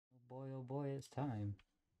oh boy, it's time.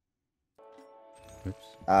 Oops.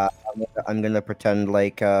 I'm gonna pretend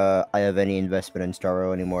like I have any investment in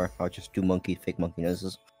Starro anymore. I'll just do fake monkey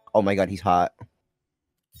noses. Oh my god, he's hot.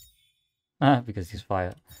 Because he's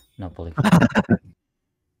fire. Napoli.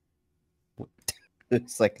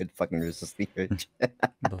 It's like a fucking resist the urge.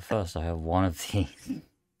 But first, I have one of these.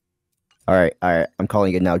 Alright. I'm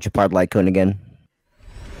calling it now. Japard Lycon again.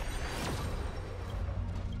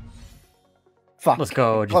 Fuck. Let's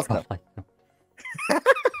go, Close Japard.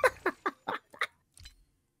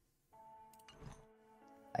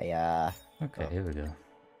 Okay, here we go.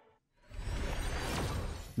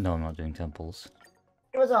 No, I'm not doing temples.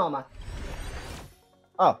 It was Alma.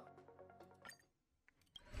 Oh.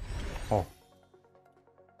 Oh.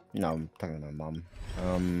 No, I'm talking to my mom.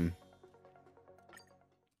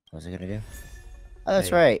 What was I gonna do? Oh,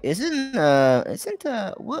 that's right. Isn't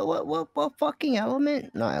what fucking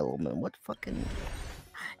element? Not element. What fucking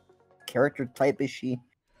character type is she?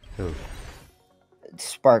 Who?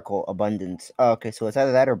 Sparkle, abundance. Oh, okay, so it's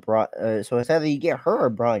either that or so it's either you get her or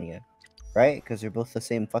Bronya, right? Because they're both the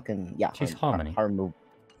same fucking She's Harmony. Harm.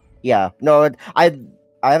 Yeah, no, I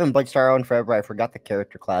haven't played Star in forever. I forgot the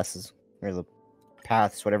character classes or the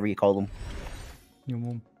paths, whatever you call them.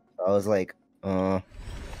 I was like, I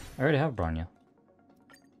already have Bronya.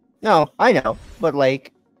 No, I know, but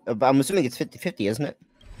like, I'm assuming it's 50-50, isn't it?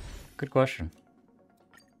 Good question.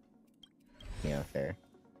 Yeah, fair.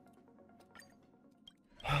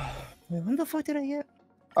 Wait, when the fuck did I get?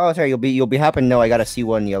 Oh, sorry. You'll be happy to know I got a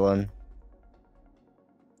C1 Yellow. Of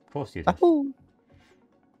course you did. Oh.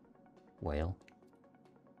 Whale.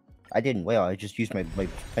 I didn't whale. I just used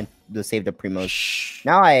the saved up primos.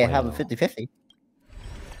 Now I have a 50-50.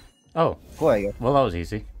 Oh. Cool, I guess. Well, that was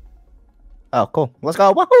easy. Oh, cool. Let's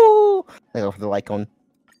go. Woohoo! I go for the Lycon.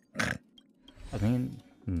 I mean,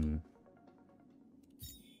 I don't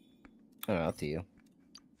know, up to you.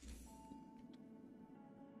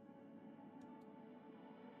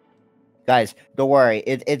 Guys, don't worry.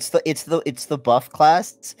 It's the buff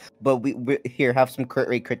class, but we here have some crit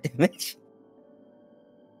rate, crit damage.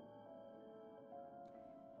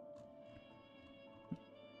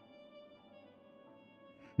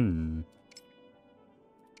 Do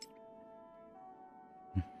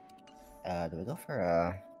we go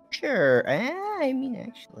for sure? I mean,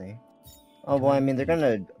 actually. Oh well, I mean they're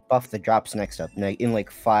gonna buff the drops next up in like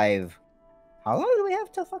 5. How long do we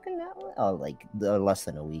have to fucking that? Oh, like less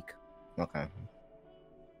than a week. Okay.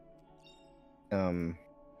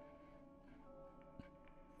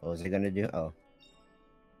 What was it gonna do? Oh.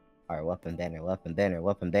 Alright, weapon banner, weapon banner,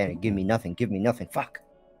 weapon banner. Give me nothing, give me nothing. Fuck.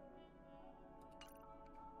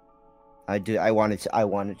 I want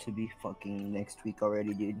it to be fucking next week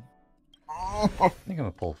already, dude. I think I'm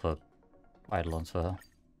gonna pull for Eidolons for her.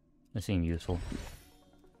 They seem useful.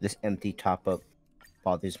 This empty top up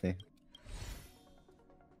bothers me.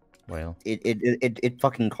 Well. It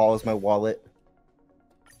fucking calls my wallet.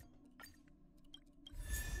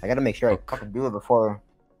 I gotta make sure I fucking do it before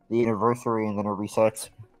the anniversary and then it resets.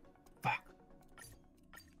 Fuck.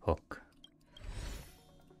 Hook.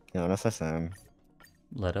 No, that's the same.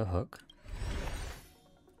 Let her hook.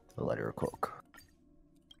 Let her cook.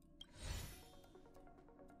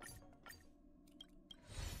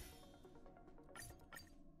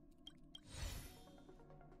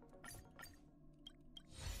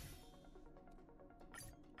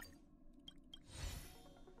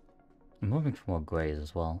 I'm moving for more greys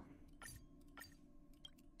as well.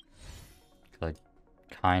 I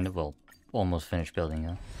kind of, well, almost finished building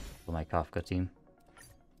her for my Kafka team.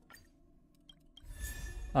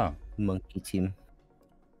 Oh. Monkey team.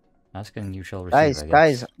 Asking you shall receive, I guess.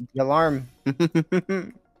 Guys, the alarm.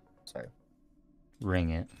 Sorry.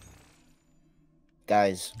 Ring it.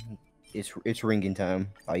 Guys, it's ringing time.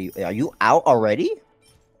 Are you out already?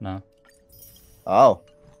 No. Oh.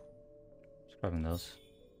 Just grabbing those.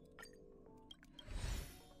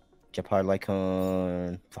 Japard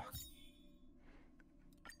Lycon. Fuck.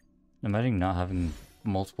 Imagine not having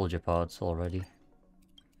multiple Japards already.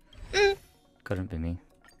 Couldn't be me.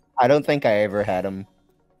 I don't think I ever had him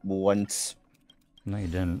once. No, you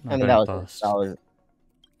didn't. I mean, that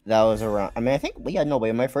was around. I mean, I think no,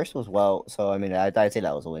 but my first was well. So I mean, I'd say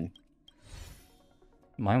that was a win.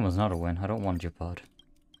 Mine was not a win. I don't want Japard.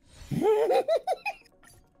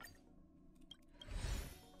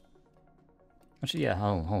 Actually, yeah.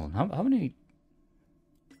 Hold on. How many?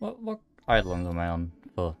 What Eidolons am I on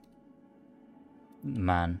for?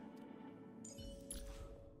 Man.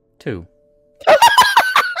 2.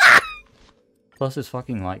 Plus his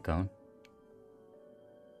fucking light cone.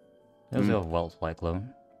 There's the Welt's light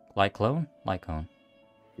clone. Light clone? Light cone.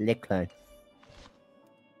 Light clone.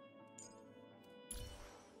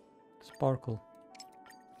 sparkle.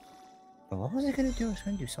 But what was I gonna do? I was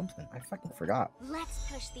gonna do something. I fucking forgot. Let's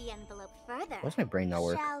push the envelope further. Why's my brain not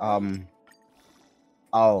work? Shall we?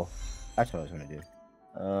 Oh, that's what I was gonna do.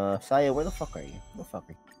 Saya, where the fuck are you? Where the fuck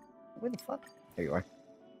are you? Where the fuck? There you are.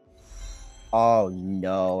 Oh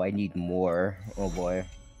no, I need more. Oh boy.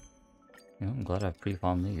 Yeah, I'm glad I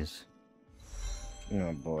pre-farmed these.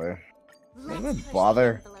 Oh boy. Let's gonna push the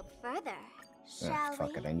bother. envelope further. Ah, Shall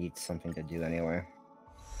fuck we? it, I need something to do anyway.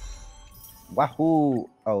 Wahoo!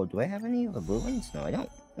 Oh, do I have any of the blue ones? No, I don't.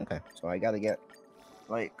 Okay, so I gotta get,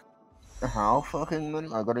 like, how fucking many?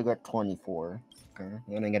 I gotta get 24. Okay,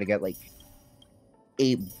 then I gotta get, like,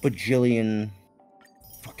 8 bajillion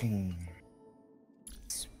fucking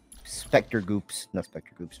specter goops. Not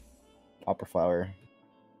specter goops. Opera flower.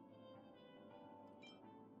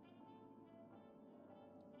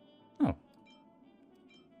 Oh.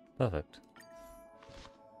 Perfect.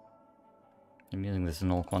 I'm using this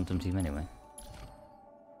in all quantum team anyway.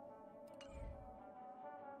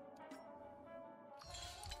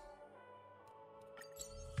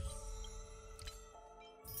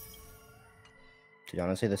 Dude,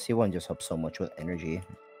 honestly, the C1 just helps so much with energy.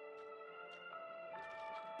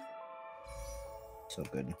 So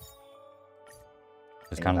good.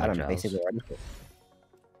 It's And kind of that like I'm Zhao's. basically already.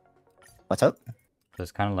 What's up?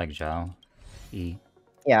 It's kind of like Zhao. E.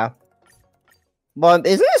 Yeah. But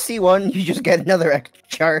isn't a C1 you just get another extra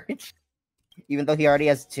charge? Even though he already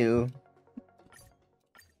has 2.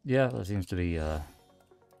 Yeah, that seems to be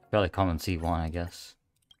fairly common C1, I guess.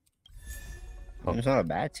 Oh. It's not a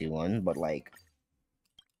bad C1, but like,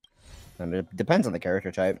 I mean, it depends on the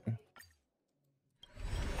character type.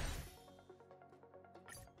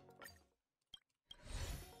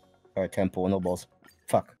 Or temple, no balls.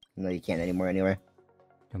 Fuck. No, you can't anymore anyway.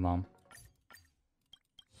 Your mom.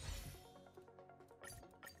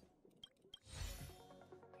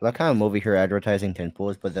 That kind of movie here advertising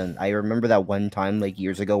temples, but then I remember that one time like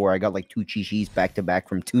years ago where I got like 2 chi-chis back to back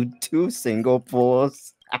from two single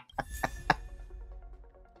pulls.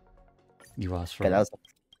 You asked for Yeah, it. that was,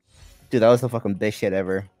 dude, that was the fucking best shit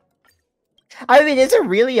ever. I mean, is it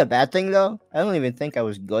really a bad thing though? I don't even think I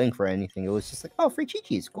was going for anything. It was just like, oh, free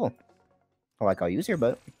chi-chis, cool. Oh, like I'll use your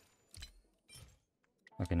boat.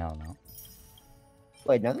 Okay, now no.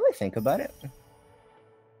 Wait, now that I think about it.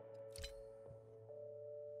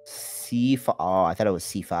 C5. Oh, I thought it was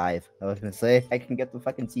C5. I was gonna say I can get the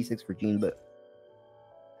fucking C6 for Jean, but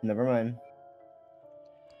never mind.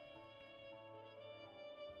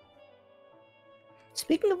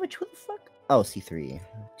 Speaking of which, what the fuck? Oh, C3.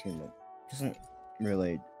 Doesn't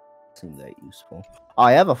really seem that useful. Oh,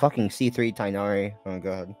 I have a fucking C3 Tainari. Oh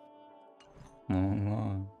god. Oh,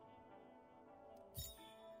 no.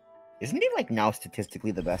 Isn't he like now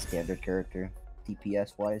statistically the best standard character,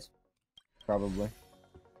 DPS wise? Probably.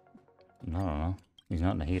 No, no, no. He's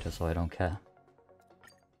not Nahida, so I don't care.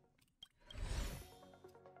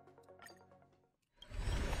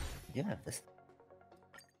 Yeah, this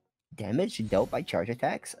damage dealt by charge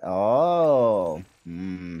attacks. Oh,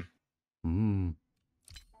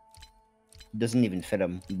 doesn't even fit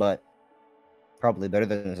him, but probably better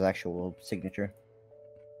than his actual signature.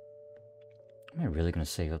 Am I really gonna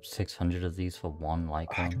save up 600 of these for one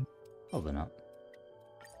Lycon? Probably not.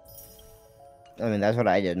 I mean, that's what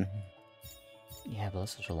I did. Yeah, but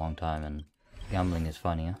that's such a long time, and gambling is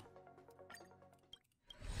funnier.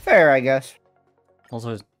 Fair, I guess.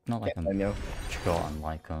 Also, it's not like Yeah, I'm I know. short on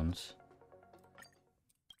Lycons.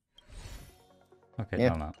 Okay, Yeah.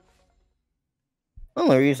 no, no.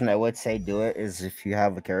 Only reason I would say do it is if you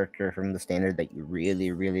have a character from the standard that you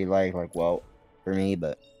really, really like well, for me,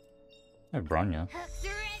 but Hey, Bronya. Hooks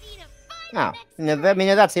ready to find no, the next I mean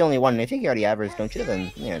if that's the only one. I think you already have hers, don't you? treasure.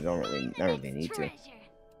 Then yeah, don't Find really the need next to. treasure.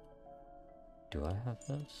 Do I have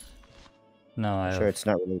this? No, I Sure, have it's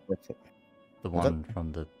not really worth it. the What's up? one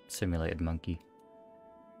from the simulated monkey.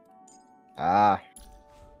 Ah,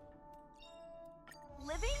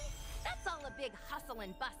 Living? That's all a big hustle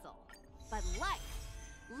and bustle. But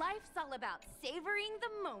life's all about savoring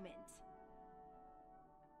the moment.